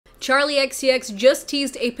Charli XCX just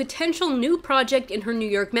teased a potential new project in her New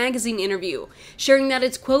York Magazine interview, sharing that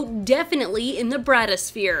it's, quote, definitely in the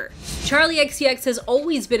Bratosphere. Charli XCX has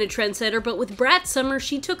always been a trendsetter, but with Brat Summer,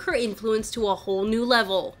 she took her influence to a whole new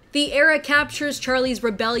level. The era captures Charli's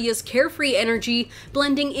rebellious, carefree energy,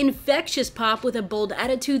 blending infectious pop with a bold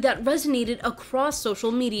attitude that resonated across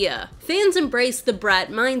social media. Fans embraced the Brat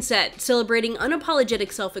mindset, celebrating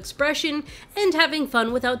unapologetic self-expression and having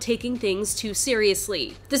fun without taking things too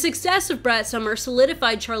seriously. The success of Brat Summer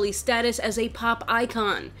solidified Charli's status as a pop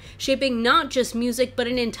icon, shaping not just music but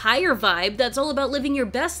an entire vibe that's all about living your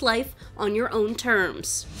best life on your own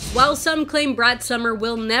terms. While some claim Brat Summer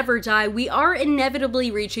will never die, we are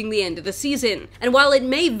inevitably reaching the end of the season. And while it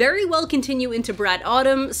may very well continue into Brat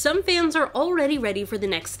Autumn, some fans are already ready for the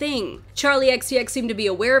next thing. Charli XCX seemed to be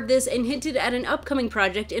aware of this and hinted at an upcoming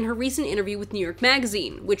project in her recent interview with New York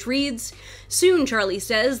Magazine, which reads, "Soon," Charli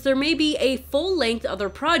says, "there may be a full-length other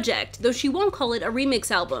project, though she won't call it a remix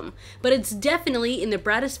album, but it's definitely in the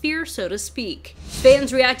Bratosphere, so to speak."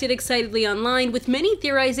 Fans reacted excitedly online, with many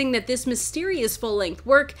theorizing that this mysterious full-length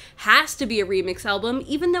work has to be a remix album,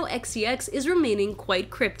 even though XCX is remaining quite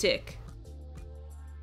cryptic.